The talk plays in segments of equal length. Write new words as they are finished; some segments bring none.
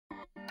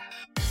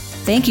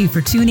Thank you for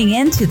tuning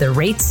in to the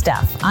Raitt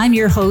Stuff. I'm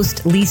your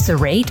host, Lisa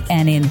Raitt,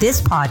 and in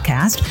this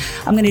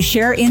podcast, I'm going to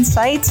share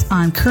insights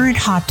on current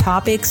hot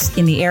topics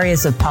in the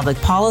areas of public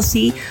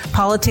policy,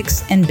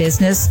 politics, and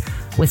business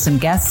with some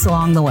guests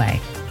along the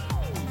way.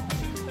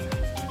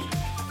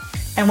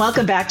 And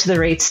welcome back to the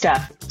Raitt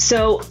Stuff.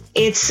 So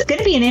it's going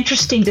to be an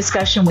interesting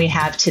discussion we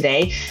have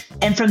today.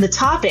 And from the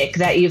topic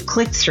that you've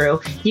clicked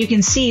through, you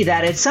can see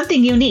that it's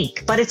something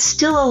unique, but it's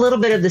still a little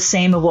bit of the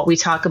same of what we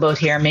talk about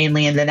here,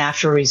 mainly in the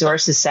natural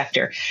resources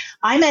sector.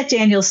 I met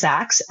Daniel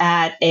Sachs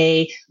at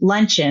a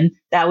luncheon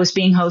that was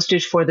being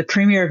hosted for the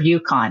Premier of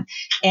Yukon.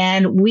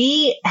 And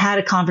we had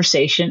a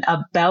conversation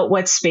about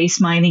what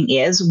space mining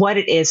is, what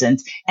it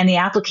isn't, and the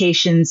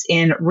applications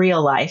in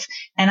real life.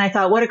 And I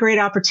thought, what a great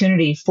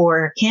opportunity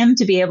for him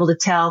to be able to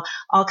tell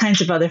all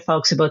kinds of other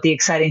folks about the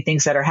exciting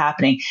things that are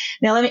happening.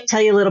 Now, let me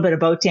tell you a little bit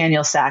about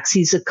Daniel Sachs.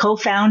 He's a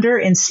co-founder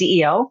and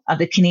CEO of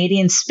the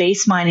Canadian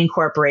Space Mining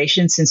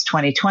Corporation since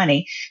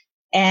 2020.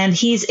 And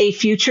he's a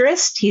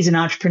futurist, he's an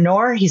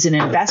entrepreneur, he's an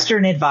investor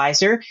and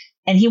advisor,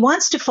 and he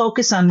wants to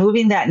focus on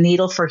moving that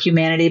needle for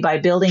humanity by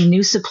building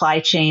new supply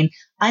chain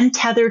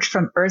untethered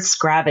from Earth's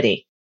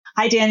gravity.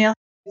 Hi, Daniel.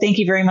 Thank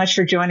you very much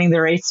for joining the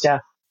Raitt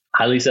Stuff.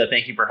 Hi, Lisa.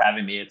 Thank you for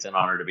having me. It's an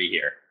honor to be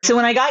here. So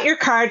when I got your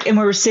card and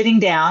we were sitting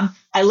down,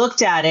 I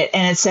looked at it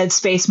and it said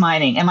space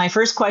mining. And my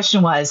first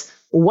question was,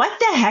 what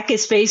the heck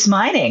is space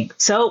mining?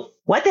 So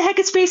what the heck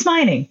is space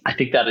mining? I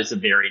think that is a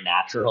very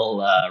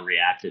natural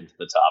reaction to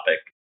the topic.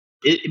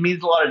 It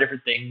means a lot of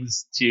different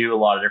things to a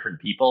lot of different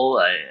people.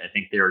 I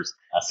think there's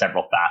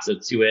several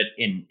facets to it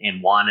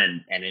in one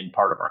and in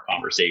part of our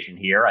conversation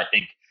here. I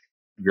think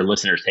if your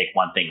listeners take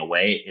one thing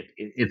away,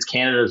 it's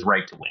Canada's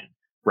right to win,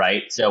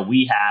 right? So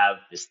we have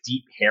this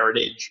deep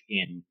heritage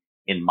in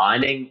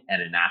mining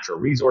and in natural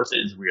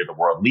resources. We are the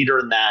world leader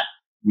in that.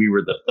 We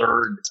were the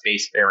third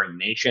spacefaring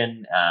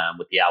nation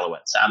with the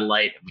Alouette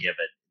satellite, and we have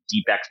a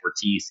deep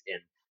expertise in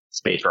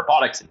space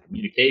robotics and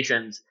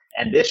communications.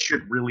 And this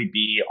should really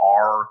be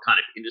our kind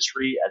of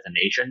industry as a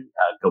nation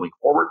going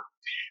forward.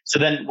 So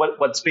then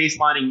what space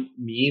mining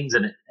means,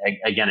 and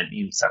again, it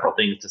means several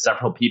things to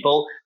several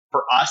people.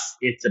 For us,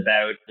 it's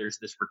about there's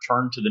this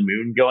return to the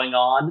moon going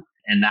on,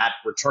 and that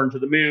return to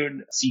the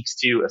moon seeks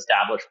to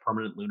establish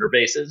permanent lunar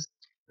bases.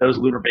 Those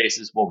lunar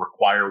bases will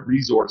require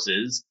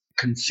resources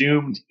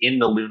consumed in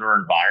the lunar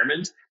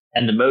environment.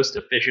 And the most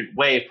efficient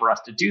way for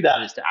us to do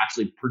that is to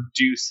actually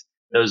produce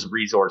those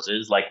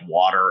resources like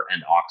water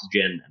and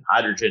oxygen and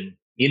hydrogen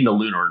in the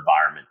lunar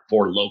environment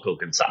for local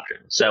consumption.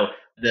 So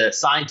the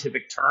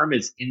scientific term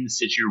is in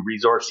situ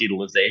resource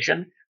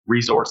utilization,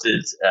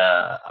 resources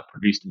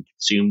produced and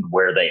consumed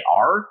where they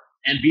are.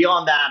 And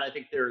beyond that, I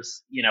think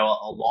there's,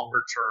 a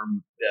longer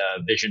term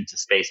vision to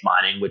space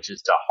mining, which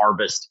is to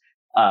harvest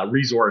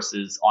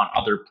resources on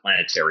other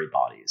planetary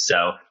bodies.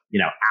 So,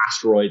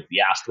 asteroids,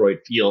 the asteroid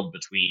field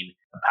between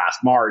past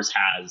Mars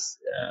has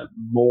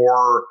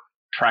more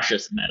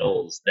precious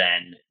metals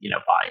than,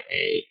 by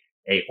a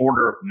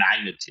order of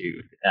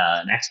magnitude,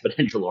 an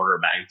exponential order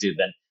of magnitude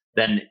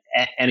than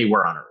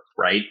anywhere on Earth,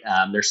 right?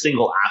 There's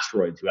single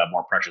asteroids who have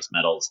more precious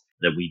metals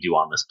than we do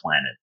on this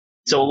planet.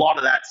 So a lot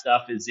of that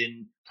stuff is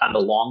in kind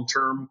of the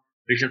long-term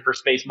vision for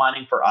space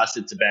mining. For us,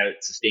 it's about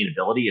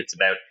sustainability. It's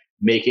about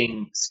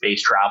making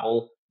space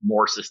travel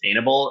more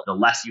sustainable. The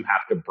less you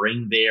have to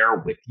bring there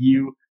with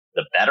you,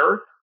 the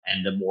better.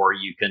 And the more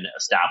you can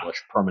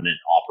establish permanent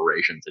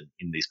operations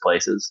in these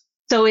places.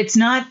 So it's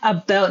not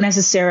about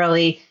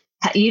necessarily,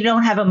 you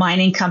don't have a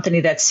mining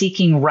company that's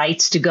seeking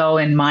rights to go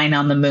and mine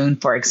on the moon,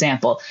 for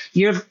example.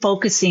 You're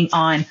focusing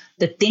on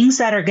the things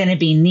that are going to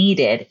be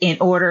needed in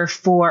order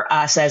for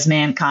us as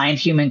mankind,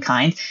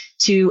 humankind,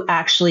 to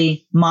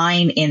actually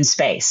mine in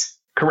space.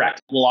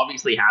 Correct. We'll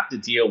obviously have to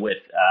deal with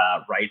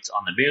rights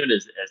on the moon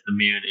as the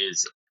moon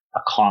is a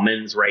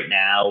commons right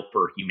now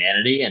for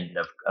humanity. And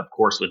of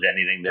course, with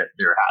anything, there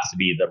has to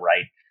be the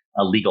right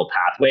legal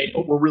pathway.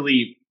 But we're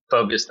really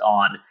focused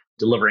on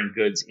delivering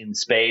goods in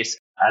space.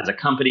 As a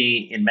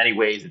company, in many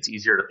ways, it's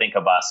easier to think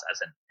of us as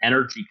an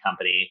energy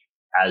company,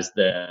 as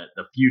the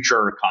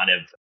future kind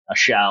of a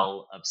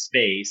shell of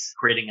space,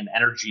 creating an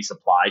energy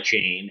supply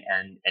chain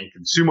and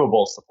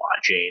consumable supply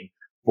chain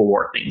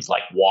for things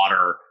like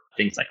water,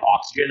 things like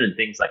oxygen, and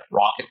things like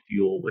rocket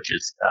fuel, which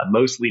is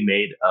mostly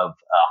made of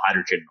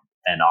hydrogen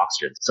and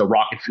oxygen. So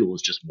rocket fuel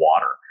is just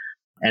water.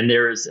 And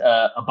there's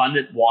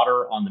abundant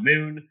water on the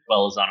moon, as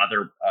well as on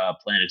other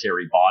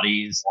planetary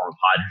bodies, or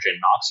hydrogen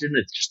and oxygen.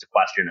 It's just a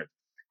question of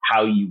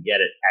how you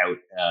get it out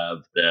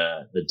of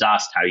the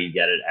dust, how you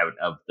get it out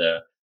of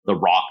the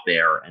rock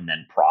there, and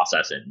then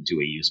process it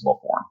into a usable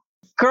form.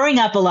 Growing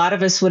up, a lot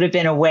of us would have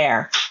been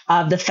aware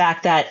of the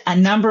fact that a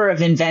number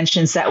of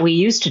inventions that we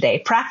use today,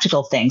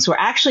 practical things, were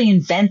actually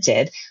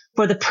invented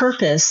for the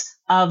purpose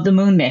of the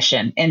moon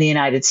mission in the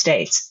United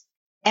States.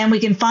 And we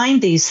can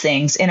find these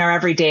things in our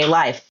everyday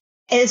life.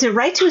 Is it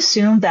right to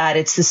assume that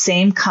it's the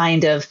same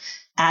kind of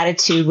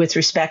attitude with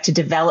respect to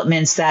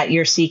developments that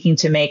you're seeking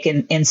to make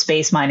in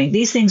space mining?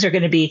 These things are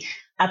going to be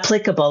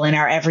applicable in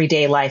our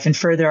everyday life and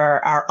further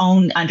our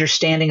own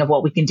understanding of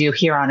what we can do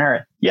here on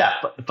Earth? Yeah,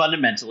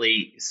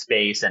 fundamentally,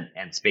 space and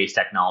space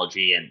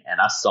technology and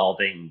us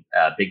solving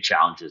big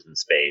challenges in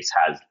space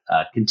has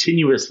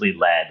continuously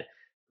led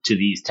to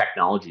these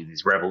technologies,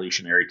 these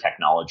revolutionary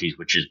technologies,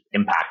 which has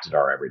impacted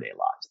our everyday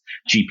lives.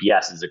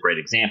 GPS is a great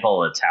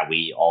example. It's how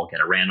we all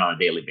get around on a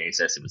daily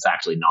basis. It was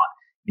actually not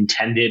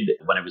intended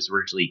when it was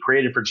originally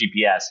created for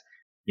GPS.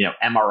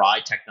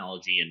 MRI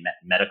technology and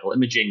medical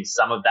imaging,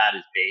 some of that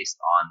is based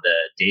on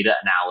the data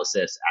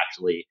analysis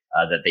actually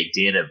that they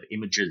did of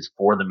images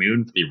for the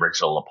moon for the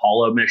original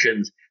Apollo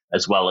missions,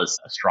 as well as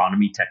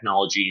astronomy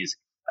technologies.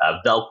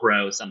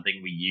 Velcro, something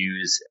we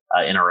use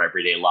in our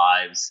everyday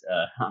lives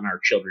on our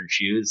children's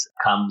shoes,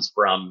 comes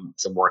from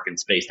some work in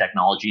space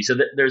technology. So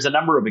there's a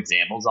number of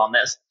examples on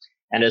this.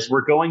 And as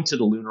we're going to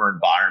the lunar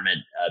environment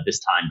this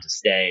time to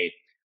stay,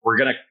 we're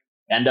going to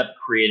end up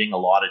creating a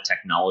lot of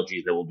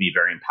technologies that will be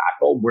very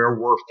impactful. Where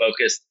we're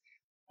focused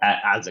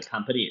as a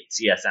company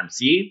at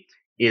CSMC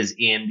is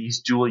in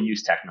these dual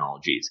use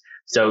technologies.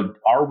 So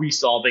are we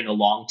solving a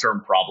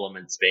long-term problem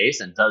in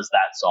space, and does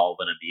that solve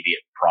an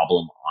immediate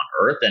problem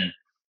on Earth?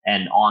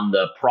 And on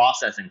the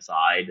processing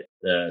side,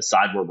 the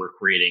side where we're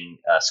creating,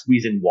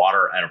 squeezing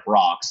water out of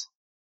rocks,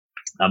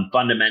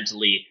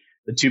 fundamentally,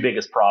 the two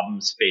biggest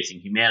problems facing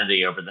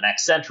humanity over the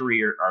next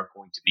century are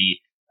going to be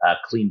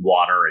clean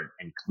water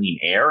and clean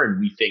air. And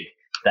we think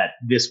that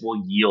this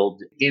will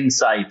yield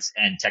insights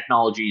and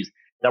technologies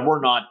that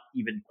we're not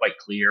even quite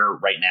clear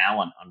right now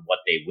on what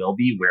they will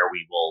be, where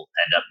we will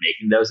end up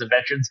making those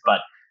inventions.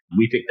 But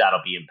we think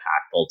that'll be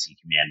impactful to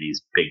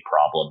humanity's big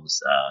problems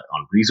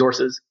on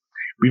resources.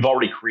 We've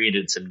already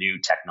created some new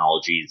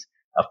technologies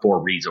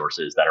for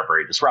resources that are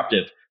very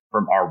disruptive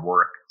from our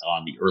work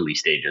on the early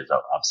stages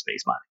of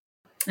space mining.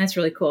 That's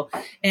really cool.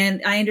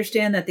 And I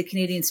understand that the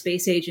Canadian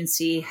Space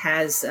Agency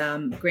has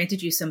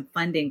granted you some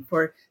funding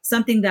for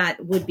something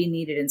that would be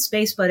needed in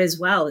space, but as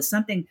well as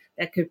something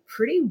that could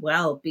pretty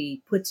well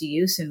be put to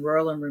use in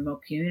rural and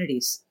remote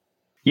communities.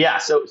 Yeah,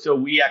 so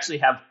we actually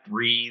have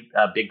three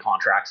big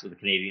contracts with the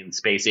Canadian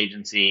Space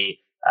Agency.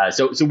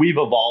 So we've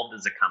evolved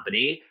as a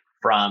company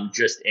from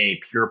just a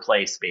pure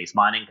play space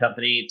mining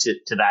company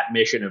to that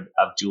mission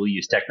of dual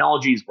use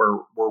technologies, where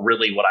we're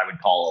really what I would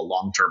call a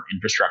long-term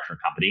infrastructure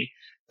company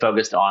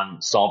focused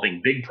on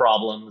solving big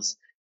problems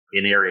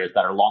in areas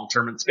that are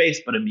long-term in space,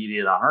 but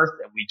immediate on Earth.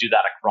 And we do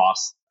that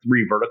across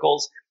three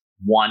verticals.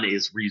 One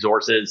is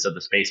resources, so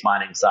the space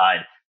mining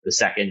side. The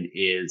second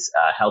is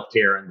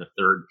healthcare, and the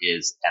third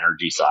is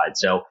energy side.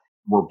 So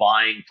we're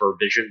buying for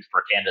Vision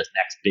for Canada's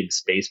next big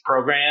space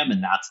program,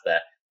 and that's the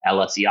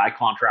LSEI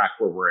contract,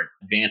 where we're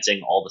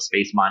advancing all the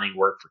space mining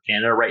work for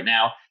Canada right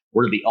now.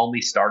 We're the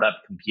only startup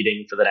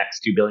competing for the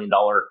next $2 billion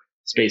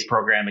space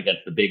program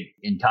against the big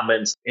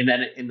incumbents. And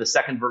then in the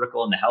second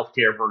vertical, in the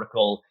healthcare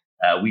vertical,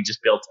 we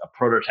just built a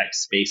prototype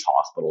space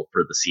hospital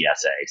for the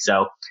CSA.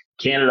 So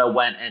Canada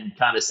went and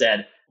kind of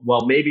said,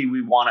 well, maybe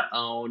we want to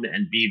own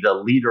and be the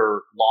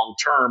leader long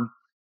term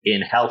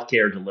in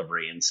healthcare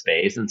delivery in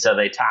space. And so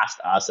they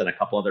tasked us and a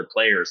couple other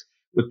players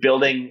with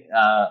building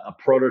a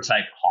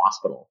prototype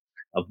hospital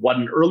of what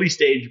an early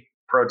stage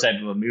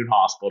prototype of a moon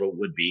hospital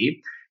would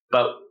be.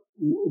 But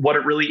what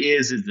it really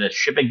is the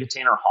shipping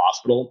container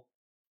hospital,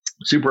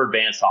 super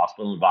advanced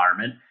hospital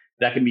environment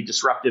that can be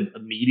disruptive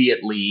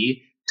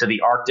immediately to the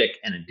Arctic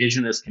and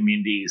indigenous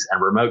communities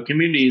and remote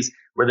communities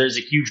where there's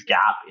a huge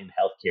gap in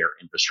healthcare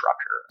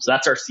infrastructure. So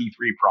that's our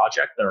C3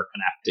 project, our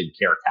Connected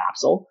Care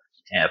Capsule,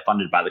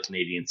 funded by the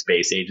Canadian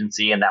Space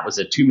Agency. And that was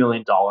a $2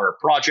 million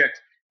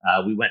project.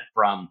 We went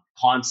from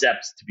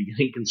concepts to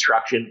beginning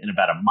construction in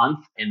about a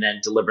month, and then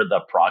delivered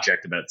the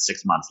project about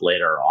 6 months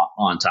later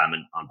on time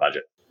and on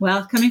budget.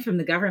 Well, coming from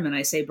the government,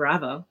 I say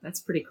bravo. That's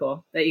pretty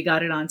cool that you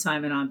got it on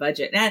time and on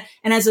budget.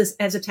 And as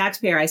a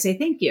taxpayer, I say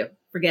thank you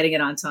for getting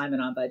it on time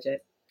and on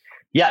budget.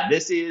 Yeah,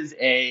 this is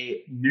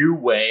a new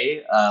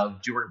way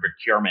of doing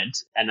procurement.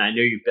 And I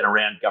know you've been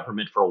around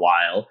government for a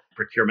while.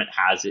 Procurement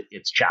has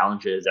its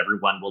challenges.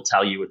 Everyone will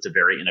tell you it's a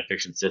very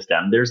inefficient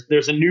system.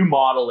 There's a new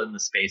model in the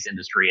space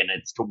industry, and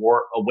it's to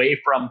work away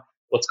from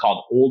what's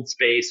called old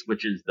space,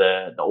 which is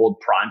the old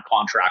prime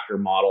contractor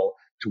model,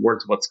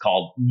 towards what's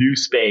called new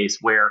space,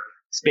 where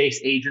space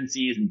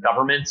agencies and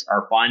governments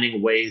are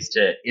finding ways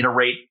to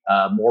iterate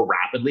more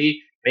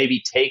rapidly,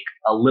 maybe take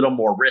a little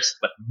more risk,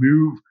 but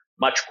move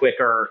much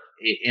quicker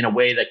in a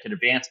way that can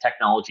advance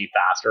technology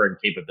faster and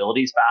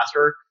capabilities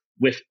faster,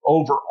 with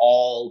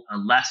overall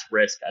less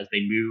risk as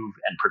they move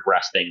and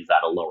progress things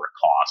at a lower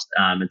cost.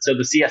 And so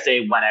the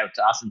CSA went out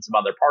to us and some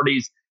other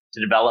parties to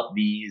develop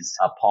these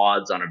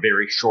pods on a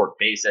very short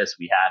basis.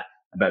 We had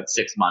about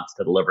 6 months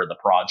to deliver the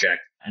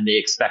project, and they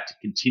expect to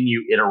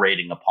continue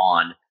iterating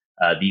upon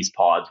these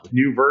pods with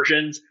new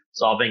versions,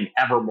 solving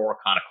ever more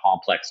kind of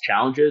complex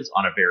challenges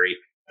on a very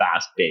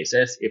fast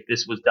basis. If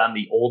this was done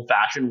the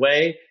old-fashioned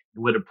way, it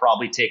would have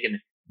probably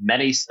taken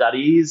many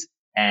studies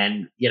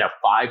and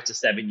 5 to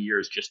 7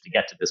 years just to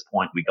get to this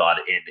point. We got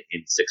it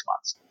in 6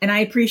 months. And I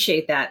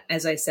appreciate that.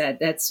 As I said,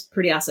 that's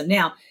pretty awesome.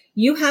 Now,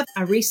 you have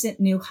a recent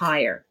new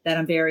hire that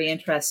I'm very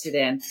interested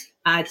in.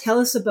 Tell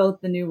us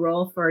about the new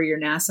role for your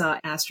NASA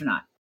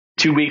astronaut.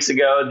 2 weeks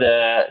ago,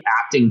 the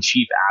acting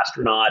chief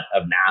astronaut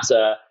of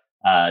NASA,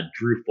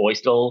 Drew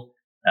Feustel,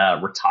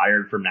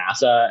 retired from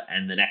NASA,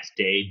 and the next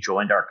day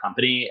joined our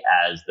company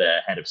as the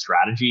head of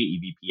strategy,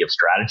 EVP of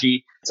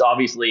strategy. It's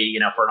obviously,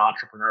 for an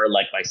entrepreneur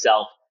like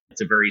myself,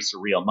 it's a very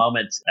surreal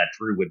moment that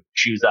Drew would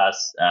choose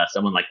us.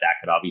 Someone like that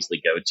could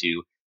obviously go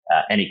to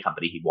any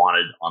company he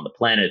wanted on the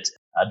planet.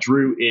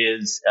 Drew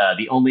is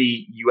the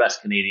only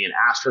U.S.-Canadian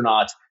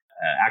astronaut.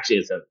 Actually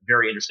has a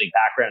very interesting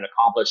background,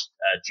 accomplished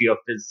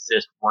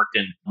geophysicist, worked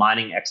in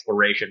mining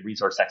exploration,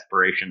 resource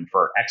exploration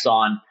for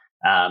Exxon,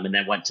 and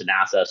then went to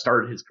NASA,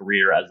 started his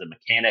career as a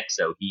mechanic.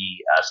 So he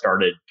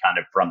started kind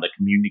of from the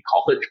community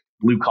college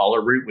blue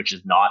collar route, which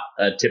is not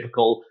a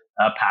typical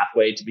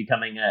pathway to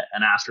becoming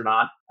an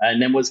astronaut,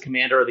 and then was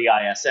commander of the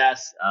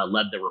ISS,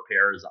 led the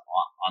repairs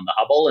on the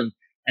Hubble. And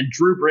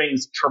Drew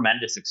brings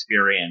tremendous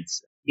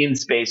experience in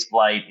space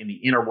flight, in the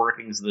inner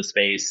workings of the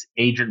space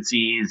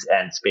agencies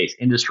and space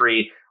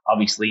industry.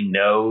 Obviously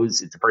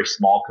knows it's a very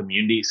small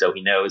community, so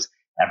he knows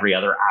every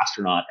other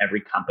astronaut,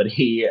 every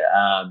company.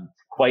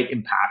 Quite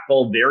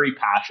impactful, very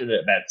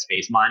passionate about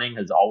space mining,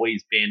 has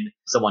always been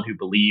someone who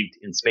believed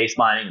in space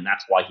mining, and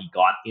that's why he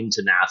got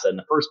into NASA in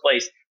the first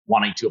place,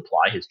 wanting to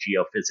apply his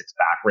geophysics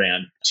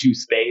background to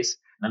space.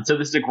 And so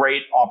this is a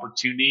great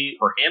opportunity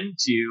for him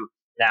to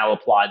now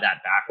apply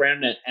that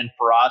background and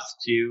for us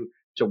to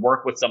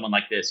work with someone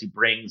like this who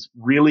brings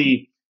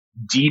really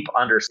deep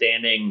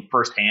understanding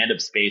firsthand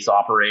of space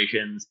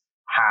operations,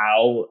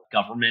 how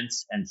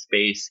governments and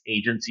space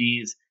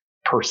agencies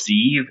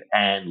perceive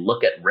and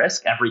look at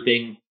risk.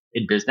 Everything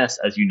in business,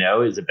 as you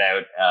know, is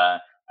about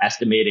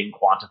estimating,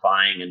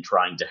 quantifying, and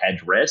trying to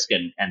hedge risk.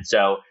 And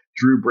so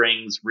Drew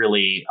brings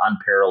really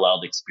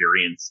unparalleled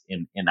experience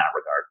in that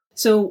regard.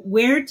 So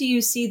where do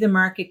you see the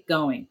market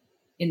going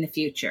in the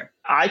future?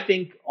 I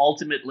think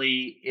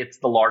ultimately it's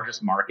the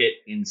largest market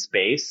in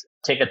space.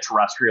 Take a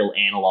terrestrial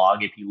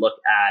analog. If you look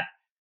at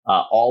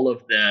all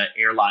of the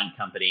airline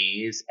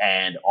companies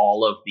and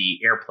all of the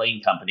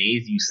airplane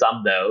companies, you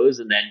sum those,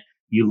 and then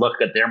you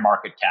look at their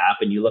market cap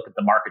and you look at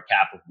the market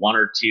cap of one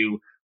or two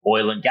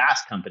oil and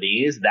gas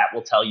companies, that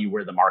will tell you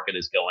where the market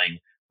is going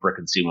for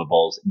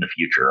consumables in the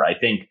future. I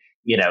think,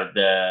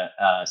 the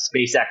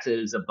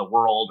SpaceX's of the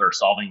world are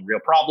solving real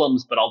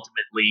problems, but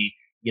ultimately,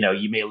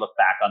 you may look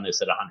back on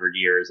this at 100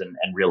 years and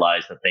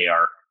realize that they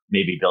are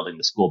maybe building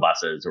the school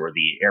buses or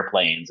the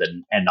airplanes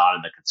and not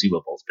in the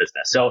consumables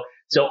business.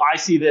 So I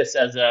see this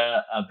as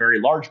a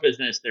very large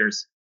business.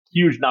 There's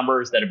huge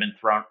numbers that have been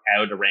thrown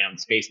out around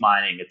space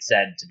mining. It's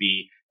said to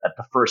be that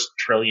the first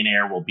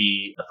trillionaire will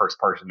be the first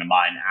person to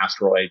mine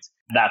asteroids.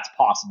 That's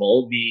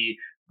possible. The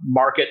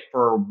market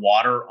for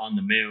water on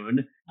the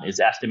moon is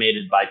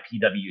estimated by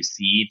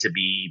PwC to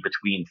be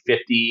between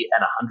 50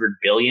 and 100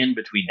 billion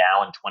between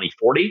now and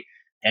 2040.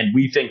 And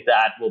we think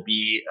that will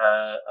be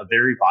a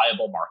very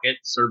viable market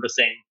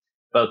servicing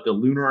both the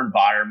lunar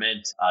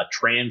environment,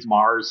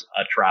 trans-Mars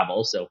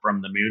travel, so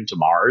from the moon to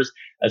Mars,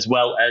 as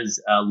well as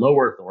low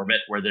Earth orbit,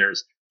 where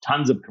there's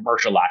tons of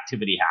commercial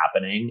activity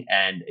happening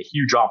and a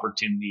huge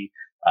opportunity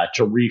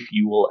to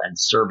refuel and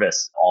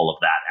service all of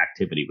that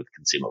activity with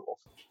consumables.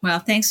 Well,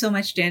 thanks so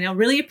much, Daniel.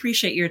 Really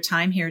appreciate your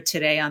time here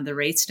today on the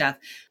Raitt Stuff.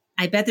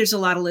 I bet there's a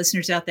lot of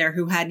listeners out there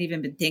who hadn't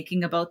even been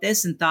thinking about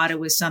this and thought it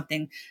was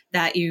something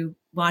that you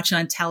watch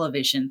on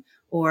television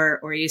or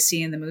you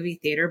see in the movie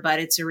theater, but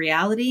it's a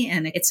reality.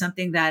 And it's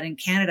something that in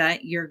Canada,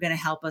 you're going to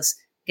help us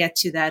get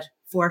to that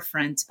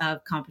forefront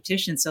of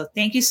competition. So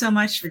thank you so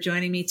much for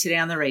joining me today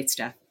on the Raitt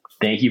Stuff.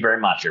 Thank you very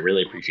much. I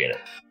really appreciate it.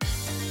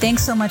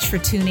 Thanks so much for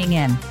tuning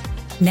in.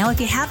 Now, if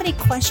you have any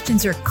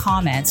questions or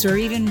comments or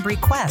even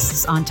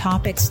requests on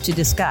topics to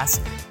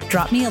discuss,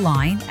 drop me a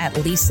line at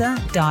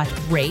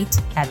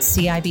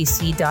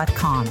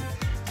lisa.raitt@cibc.com.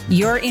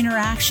 Your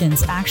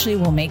interactions actually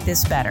will make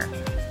this better.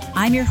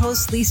 I'm your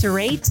host, Lisa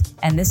Raitt,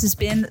 and this has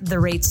been The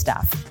Raitt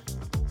Stuff.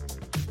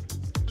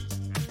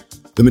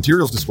 The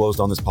materials disclosed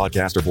on this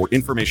podcast are for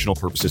informational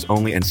purposes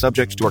only and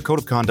subject to our code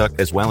of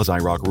conduct as well as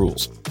IROC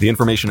rules. The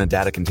information and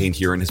data contained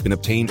herein has been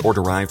obtained or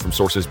derived from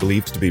sources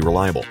believed to be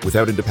reliable,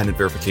 without independent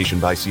verification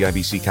by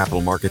CIBC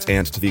Capital Markets,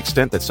 and to the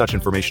extent that such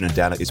information and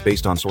data is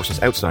based on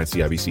sources outside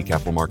CIBC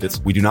Capital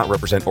Markets, we do not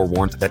represent or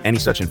warrant that any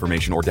such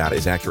information or data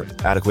is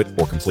accurate, adequate,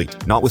 or complete.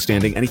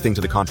 Notwithstanding anything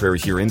to the contrary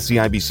herein,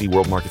 CIBC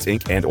World Markets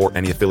Inc. and or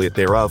any affiliate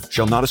thereof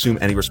shall not assume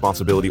any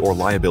responsibility or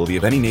liability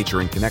of any nature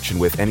in connection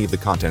with any of the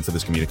contents of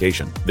this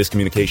communication. This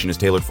communication is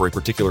tailored for a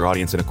particular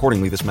audience, and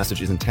accordingly this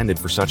message is intended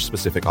for such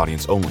specific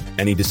audience only.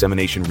 Any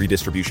dissemination,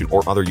 redistribution,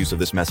 or other use of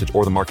this message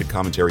or the market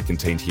commentary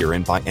contained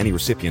herein by any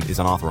recipient is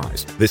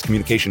unauthorized. This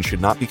communication should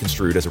not be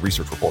construed as a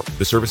research report.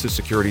 The services,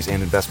 securities,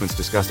 and investments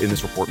discussed in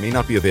this report may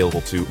not be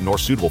available to nor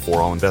suitable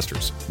for all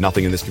investors.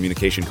 Nothing in this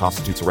communication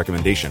constitutes a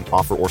recommendation,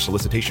 offer, or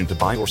solicitation to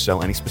buy or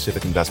sell any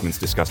specific investments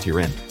discussed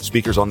herein.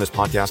 Speakers on this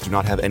podcast do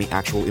not have any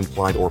actual,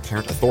 implied, or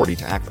apparent authority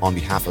to act on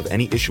behalf of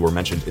any issuer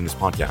mentioned in this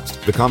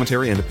podcast. The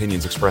commentary and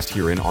opinions expressed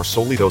herein are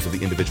solely those of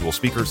the individual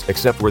speakers,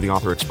 except where the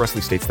author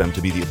expressly states them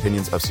to be the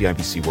opinions of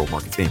CIBC World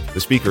Markets Inc. The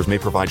speakers may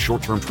provide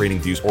short-term trading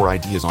views or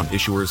ideas on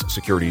issuers,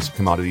 securities,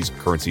 commodities,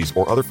 currencies,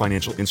 or other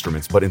financial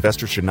instruments, but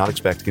investors should not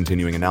expect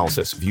continuing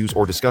analysis, views,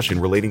 or discussion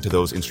relating to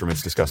those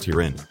instruments discussed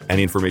herein.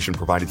 Any information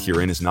provided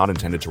herein is not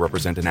intended to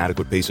represent an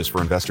adequate basis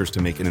for investors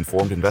to make an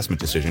informed investment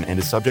decision and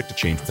is subject to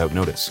change without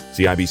notice.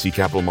 CIBC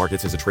Capital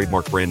Markets is a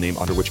trademark brand name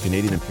under which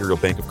Canadian Imperial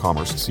Bank of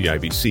Commerce,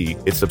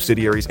 CIBC, its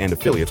subsidiaries and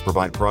affiliates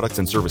provide products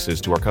and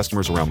services to our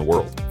customers around the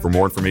world. For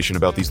more information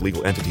about these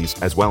legal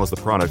entities, as well as the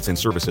products and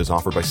services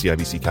offered by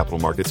CIBC Capital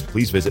Markets,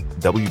 please visit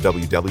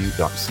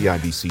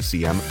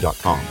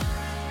www.cibccm.com.